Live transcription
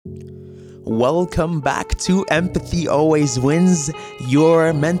Welcome back to Empathy Always Wins,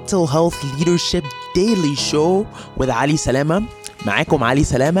 your mental health leadership daily show with Ali Salama. معاكم Ali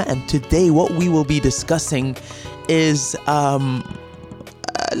Salama, and today what we will be discussing is a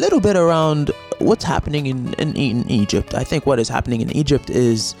little bit around what's happening in Egypt. I think what is happening in Egypt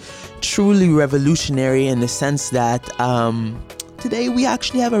is truly revolutionary in the sense that today we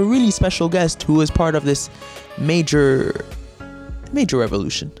actually have a really special guest who is part of this major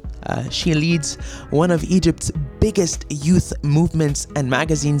revolution. She leads one of Egypt's biggest youth movements and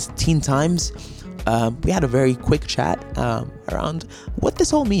magazines, Teen Times. We had a very quick chat around what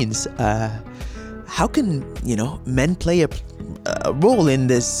this all means. How can, men play a role in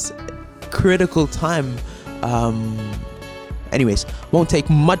this critical time? Anyways, won't take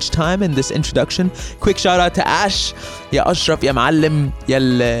much time in this introduction. Quick shout out to Ash. يا أشرف يا معلم يا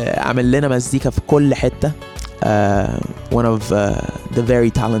اللي عامل لنا مزيكا في كل حتة. One of the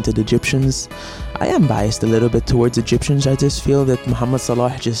very talented Egyptians. I am biased a little bit towards Egyptians. I just feel that Mohammed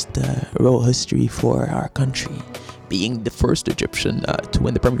Salah just wrote history for our country, being the first Egyptian to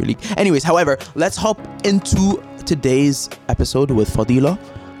win the Premier League. Anyways, however, let's hop into today's episode with Fadila.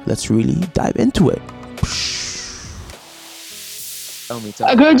 Let's really dive into it. Tell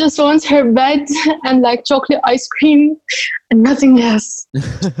A girl just wants her bed and like chocolate ice cream and nothing else.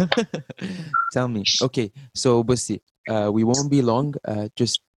 Tell me. Okay, so Bussi, we won't be long. I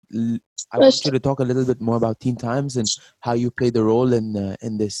want you to talk a little bit more about Teen Times and how you play the role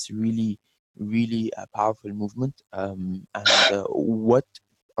in this really, really powerful movement. And what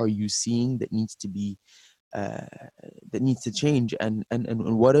are you seeing that needs to be that needs to change, and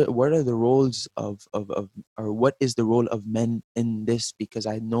what are the roles of or what is the role of men in this? Because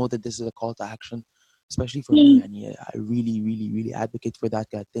I know that this is a call to action, especially for me, and I really, really, really advocate for that.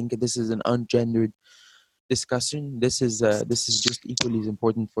 I think this is an ungendered discussion. This is just equally as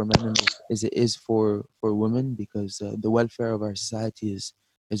important for men as it is for women, because the welfare of our society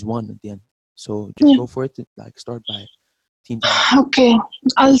is one at the end. So just go for it. Like, start by Teen Times. Okay,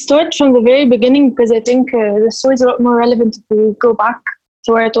 I'll start from the very beginning because I think the story is a lot more relevant if we go back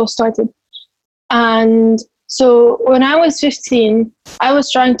to where it all started. And so when I was 15, I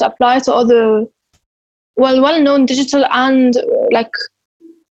was trying to apply to all the well-known digital and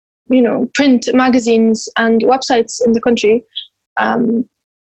print magazines and websites in the country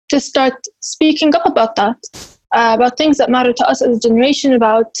to start speaking up about that, about things that matter to us as a generation,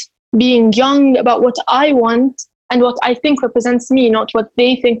 about being young, about what I want and what I think represents me, not what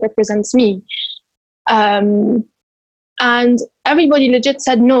they think represents me. And everybody legit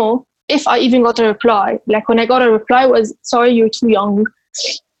said no, if I even got a reply. Like, when I got a reply, was, sorry, you're too young.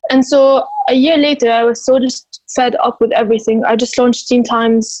 And so a year later, I was so just fed up with everything. I just launched Teen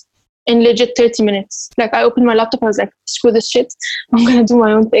Times in legit 30 minutes. Like, I opened my laptop, I was like, screw this shit, I'm gonna do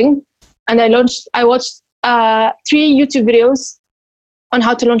my own thing. And I watched 3 YouTube videos on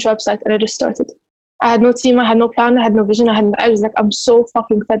how to launch a website, and I just started. I had no team, I had no plan, I had no vision. I was like, I'm so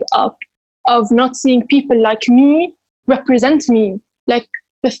fucking fed up of not seeing people like me represent me. Like,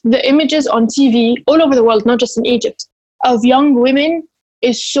 the images on TV all over the world, not just in Egypt, of young women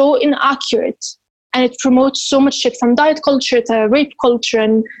is so inaccurate. And it promotes so much shit, from diet culture to rape culture,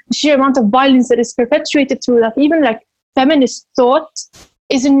 and the sheer amount of violence that is perpetuated through that. Even like feminist thought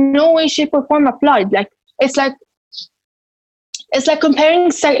is in no way, shape, or form applied. Like, it's like comparing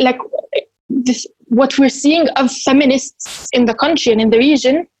this, what we're seeing of feminists in the country and in the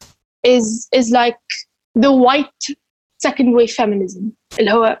region is like the white second wave feminism.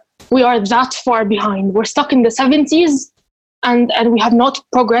 We are that far behind. We're stuck in the 70s and we have not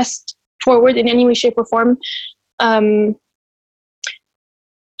progressed forward in any way, shape, or form. And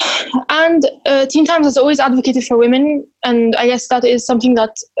Teen Times has always advocated for women, and I guess that is something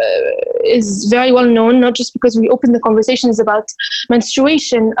that is very well known, not just because we open the conversations about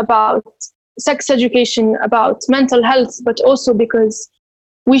menstruation, about sex education, about mental health, but also because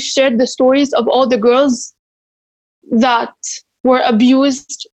we shared the stories of all the girls that were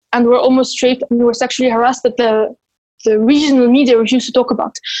abused and were almost raped and were sexually harassed that the regional media refused to talk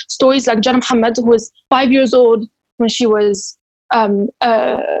about. Stories like Jana Muhammad, who was 5 years old when she was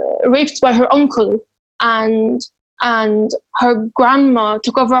raped by her uncle, and her grandma,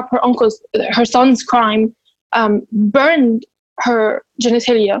 to cover up her son's crime, burned her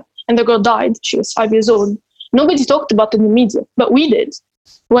genitalia, and the girl died. She was 5 years old. Nobody talked about it in the media, but we did.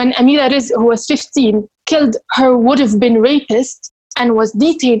 When Amira Riz, who was 15, killed her would-have-been rapist and was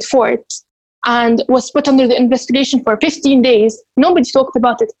detained for it and was put under the investigation for 15 days, nobody talked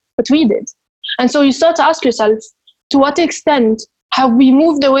about it, but we did. And so you start to ask yourself, to what extent have we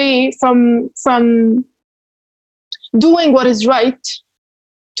moved away from doing what is right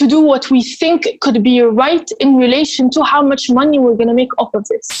to do what we think could be right in relation to how much money we're going to make off of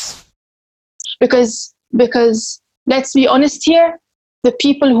this. Because let's be honest here, the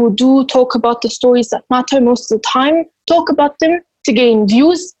people who do talk about the stories that matter most of the time talk about them to gain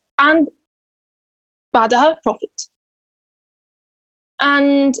views and بعدها profit.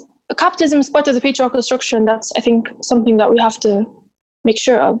 And capitalism is part of the patriarchal structure, and that's, I think, something that we have to make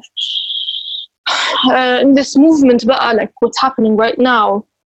sure of. In this movement, like what's happening right now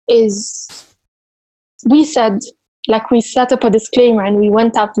is, we said, like we set up a disclaimer and we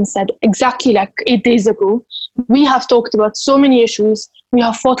went out and said exactly like 8 days ago, we have talked about so many issues, we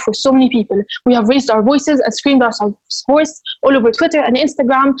have fought for so many people, we have raised our voices and screamed ourselves hoarse all over Twitter and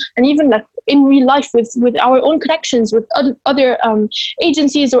Instagram, and even like in real life with our own connections with other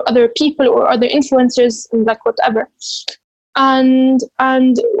agencies or other people or other influencers and like whatever. And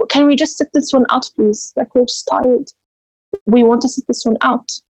can we just sit this one out, please? Like, we're just tired. We want to sit this one out.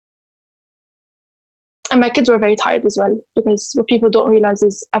 And my kids were very tired as well, because what people don't realize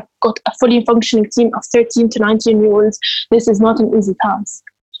is I've got a fully functioning team of 13 to 19-year-olds. This is not an easy task.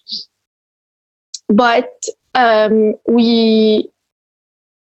 But I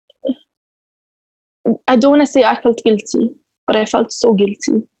don't want to say I felt guilty, but I felt so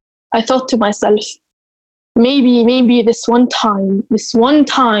guilty. I thought to myself, maybe this one time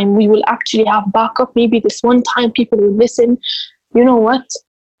we will actually have backup. Maybe this one time people will listen. You know what?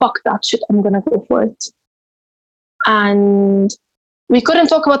 Fuck that shit. I'm going to go for it. And we couldn't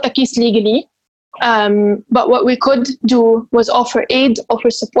talk about the case legally, but what we could do was offer aid, offer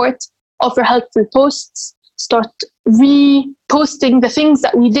support, offer helpful posts, start reposting the things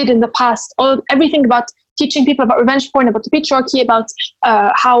that we did in the past, everything about teaching people about revenge porn, about the patriarchy, about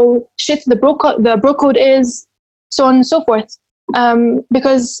how shit the bro code is, so on and so forth.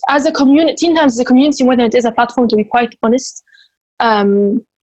 Because as a community, Teen Times is a community more than it is a platform, to be quite honest.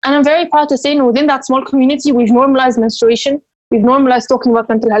 And I'm very proud to say, within that small community, we've normalized menstruation, we've normalized talking about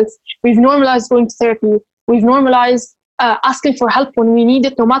mental health, we've normalized going to therapy, we've normalized asking for help when we need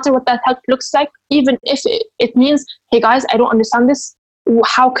it, no matter what that help looks like, even if it means, hey guys, I don't understand this.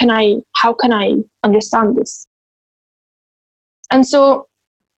 How can I understand this? And so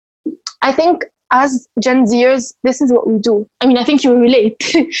I think as Gen Zers, this is what we do. I mean, I think you relate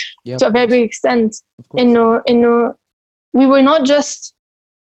Yep. to a very big extent. We were not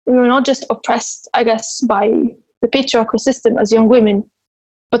just oppressed, I guess, by the patriarchal system as young women,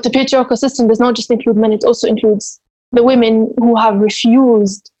 but the patriarchal system does not just include men, it also includes the women who have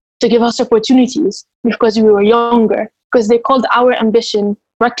refused to give us opportunities because we were younger, because they called our ambition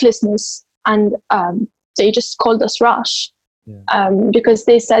recklessness, and they just called us rash, because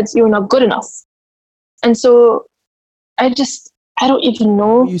they said you're not good enough. And so I don't even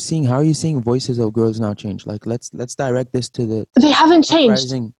know. How are you seeing voices of girls now change? Like, let's direct this to the they haven't changed.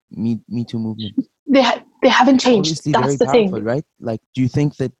 Uprising Me Too movement. They haven't changed. Obviously, that's very the powerful, thing, right? Like, do you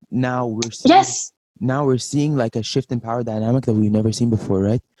think that now we're seeing, yes, now we're seeing like a shift in power dynamic that we've never seen before,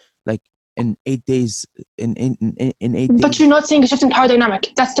 right? Like in 8 days, in 8 days. But you're not seeing a shift in power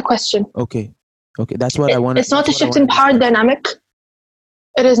dynamic. That's the question. Okay, that's what I want. It's not a shift in power dynamic.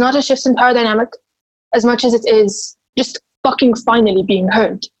 It is not a shift in power dynamic as much as it is just fucking finally being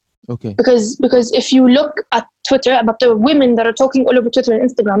heard. Okay. Because if you look at Twitter, about the women that are talking all over Twitter and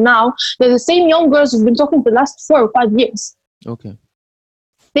Instagram now, they're the same young girls who've been talking for the last 4 or 5 years. Okay.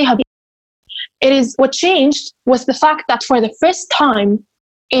 They have. It is, what changed was the fact that for the first time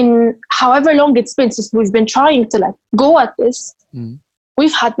in however long it's been since we've been trying to like go at this,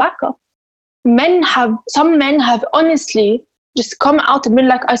 we've had backup. Some men have honestly just come out and been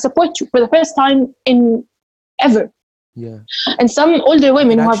like, I support you, for the first time in ever. Yeah. And some older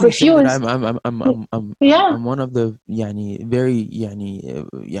women who have refused. I'm one of the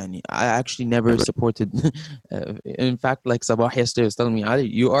I actually never supported. In fact, like Sabah yesterday was telling me, Ali,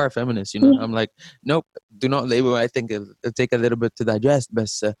 you are a feminist, you know. I'm like, nope, do not label. I think it'll take a little bit to digest, but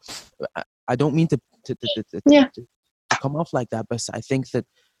I don't mean to come off like that. But I think that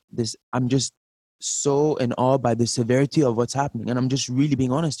I'm just so in awe by the severity of what's happening, and I'm just really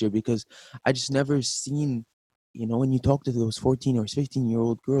being honest here, because I just never seen. You know, when you talk to those 14 or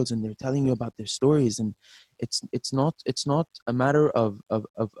 15-year-old girls and they're telling you about their stories, and it's not a matter of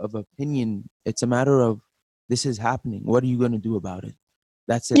opinion. It's a matter of, this is happening. What are you going to do about it?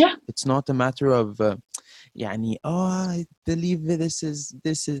 That's it. Yeah. It's not a matter of, I believe this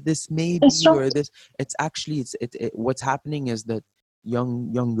may be, or this. It's actually, what's happening is that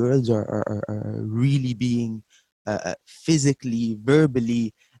young girls are really being physically,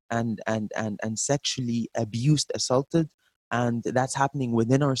 verbally, and sexually abused, assaulted, and that's happening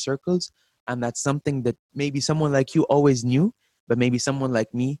within our circles. And that's something that maybe someone like you always knew, but maybe someone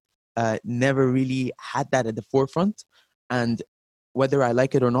like me never really had that at the forefront. And whether I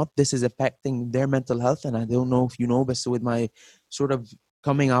like it or not, this is affecting their mental health. And I don't know if you know, but so with my sort of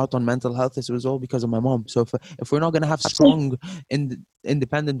coming out on mental health, this was all because of my mom. So if we're not going to have strong,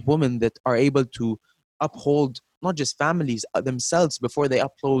 independent women that are able to uphold not just families themselves before they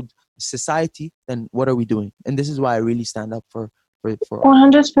upload society, then what are we doing? And this is why I really stand up for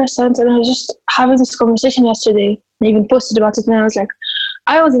 100%. And I was just having this conversation yesterday. I even posted about it, and I was like,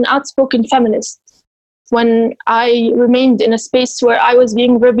 I was an outspoken feminist when I remained in a space where I was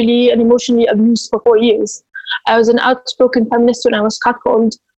being verbally and emotionally abused for 4 years. I was an outspoken feminist when I was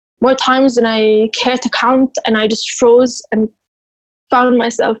catcalled more times than I care to count, and I just froze and found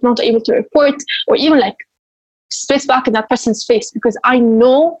myself not able to report or even like spit back in that person's face, because I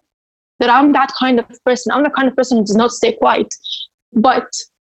know that I'm that kind of person. I'm the kind of person who does not stay quiet. But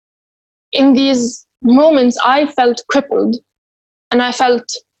in these moments, I felt crippled and I felt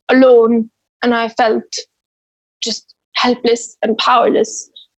alone and I felt just helpless and powerless.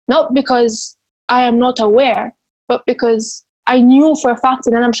 Not because I am not aware, but because I knew for a fact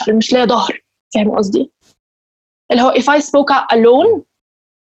ان انا مش لاقي ظهر. فاهم قصدي؟ اللي هو if I spoke out alone,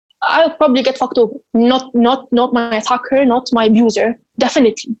 I would probably get fucked over. Not my attacker, not my abuser,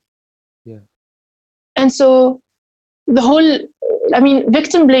 definitely. Yeah. And so the whole, I mean,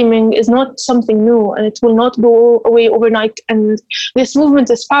 victim blaming is not something new, and it will not go away overnight. And this movement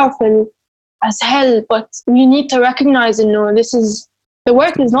is powerful as hell, but we need to recognize and know this is, the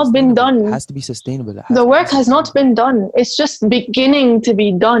work has not been done. It has to be sustainable. The work has not been done. It's just beginning to be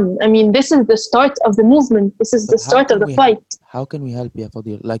done. I mean, this is the start of the movement. This is the start of the fight. How can we help you,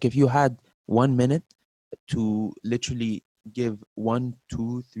 Fadila? Like if you had 1 minute to literally give 1,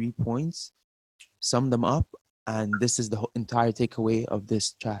 2, 3 points, sum them up, and this is the entire takeaway of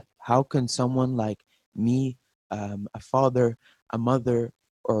this chat. How can someone like me, a father, a mother,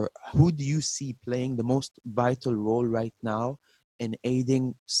 or who do you see playing the most vital role right now in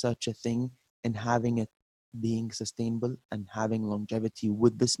aiding such a thing and having it being sustainable and having longevity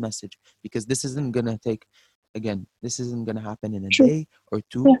with this message? Because this isn't gonna take, again, this isn't gonna happen in a day or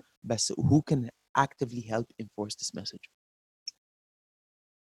two. Yeah. But who can actively help enforce this message?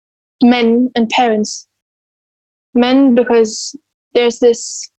 Men and parents. Men, because there's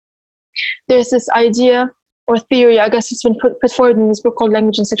this idea or theory, I guess it's been put forward in this book called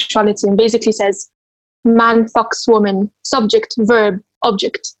Language and Sexuality, and basically says man fucks woman, subject, verb,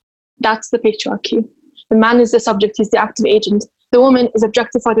 object. That's the patriarchy. The man is the subject, he's the active agent. The woman is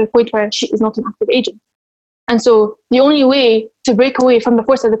objectified to the point where she is not an active agent. And so the only way to break away from the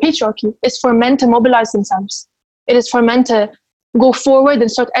force of the patriarchy is for men to mobilize themselves. It is for men to go forward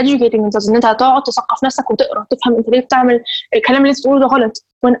and start educating themselves. ان انت هتقعد تثقف نفسك وتقرا تفهم انت ليه بتعمل الكلام اللي انت بتقوله ده غلط.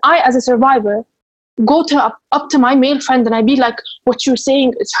 When I, as a survivor, go up to my male friend and I be like, what you're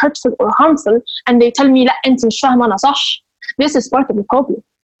saying is hurtful or harmful, and they tell me لا انت مش فاهمه انا صح. This is part of the problem.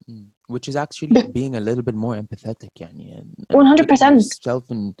 Which is actually being a little bit more empathetic, يعني, and 100%.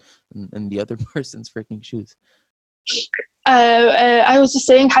 yourself in the other person's freaking shoes. I was just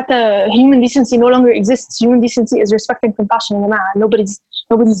saying حتى human decency no longer exists. Human decency is respect and compassion. Nobody's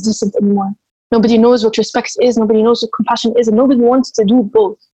decent anymore. Nobody knows what respect is. Nobody knows what compassion is, and nobody wants to do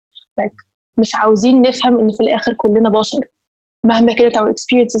both. Like مش عاوزين نفهم إن في الآخر كلنا بشر. مهما كانت our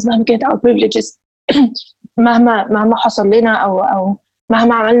experiences, مهما كانت our privileges, مهما حصل لنا أو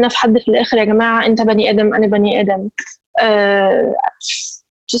مهما عملنا في حد، في الآخر يا جماعة أنت بني آدم أنا بني آدم.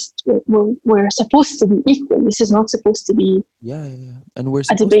 Just we're supposed to be equal. This is not supposed to be and we're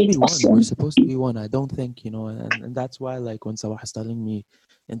supposed to be one. We're supposed to be one. I don't think, and that's why, like, when Sabah is telling me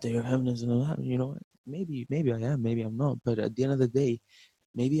into your feminist and all that, maybe I am, maybe I'm not, but at the end of the day,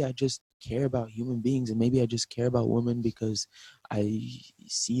 maybe I just care about human beings, and maybe I just care about women because I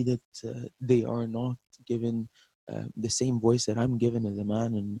see that they are not given the same voice that I'm given as a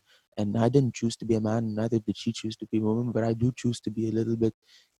man, and I didn't choose to be a man, neither did she choose to be a woman, but I do choose to be a little bit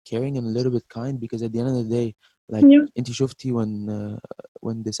caring and a little bit kind, because at the end of the day, like انتي شفتي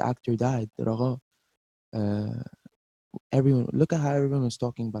when this actor died, Raga, everyone, look at how everyone was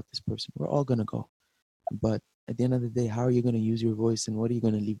talking about this person. We're all gonna go, but at the end of the day, how are you gonna use your voice and what are you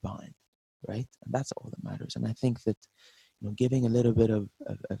gonna leave behind, right? And that's all that matters. And I think that giving a little bit of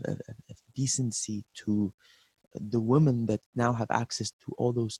decency to the women that now have access to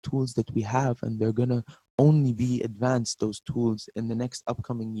all those tools that we have, and they're gonna only be advanced, those tools, in the next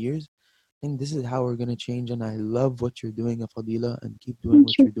upcoming years. I think this is how we're gonna change, and I love what you're doing, Fadila, and keep doing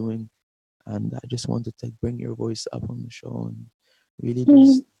what you're doing. And I just wanted to bring your voice up on the show and really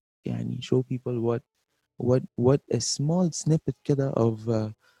just show people what a small snippet كده of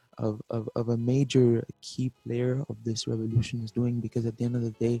of a major key player of this revolution is doing, because at the end of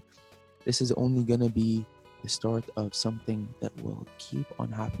the day, this is only gonna be the start of something that will keep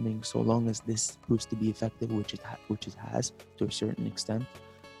on happening so long as this proves to be effective, which it has to a certain extent.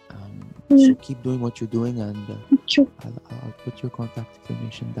 So keep doing what you're doing, and I'll put your contact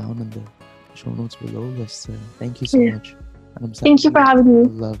information down in the show notes below. Yes, thank you so much. And I'm Thank you for having me.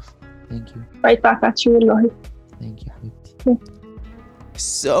 Love. Thank you. Right back at you, wallahi. Thank you, Habibti.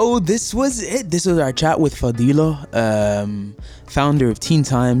 So this was it. This was our chat with Fadila, founder of Teen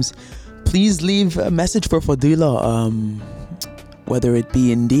Times. Please leave a message for Fadila, whether it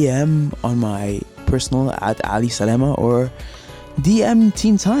be in DM on my personal at Ali Salama or DM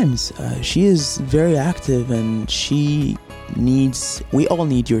Teen Times. She is very active, and we all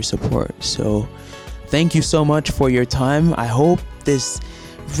need your support. So thank you so much for your time. I hope this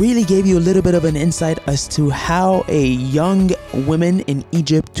really gave you a little bit of an insight as to how a young woman in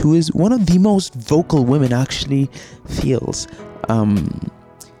Egypt, who is one of the most vocal women, actually feels.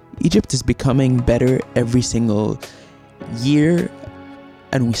 Egypt is becoming better every single year,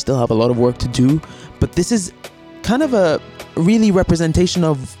 and we still have a lot of work to do, but this is kind of a really representation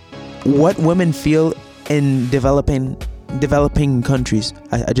of what women feel in developing countries.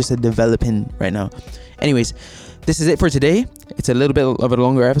 I just said developing right now. Anyways, this is it for today. It's a little bit of a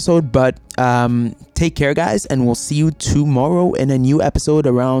longer episode, but take care, guys, and we'll see you tomorrow in a new episode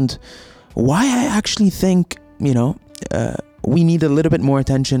around why I actually think, we need a little bit more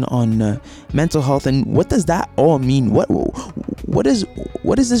attention on mental health, and what does that all mean? What does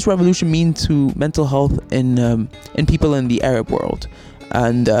this revolution mean to mental health in people in the Arab world?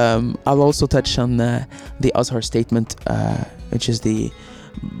 And I'll also touch on the Azhar statement, which is the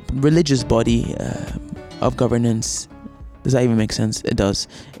religious body of governance. Does that even make sense? It does,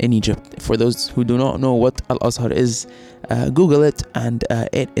 in Egypt. For those who do not know what Al-Azhar is, Google it, and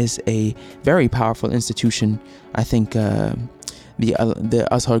it is a very powerful institution. I think the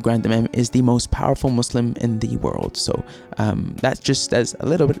Azhar Grand Imam is the most powerful Muslim in the world. So that's just as a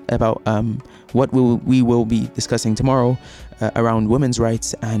little bit about what we will be discussing tomorrow around women's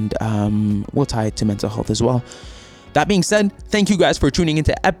rights, and we'll tie it to mental health as well. That being said, thank you guys for tuning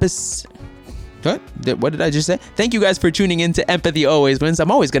into What did I just say? Thank you guys for tuning in to Empathy Always Wins.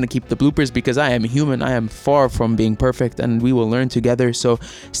 I'm always going to keep the bloopers because I am human. I am far from being perfect, and we will learn together. So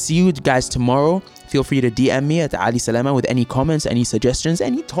see you guys tomorrow. Feel free to DM me at Ali Salama with any comments, any suggestions,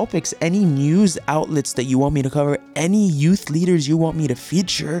 any topics, any news outlets that you want me to cover, any youth leaders you want me to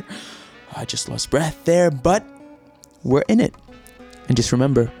feature. I just lost breath there, but we're in it. And just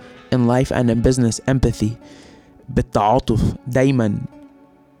remember, in life and in business, empathy, بالتعاطف دايما,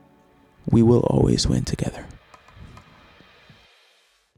 we will always win together.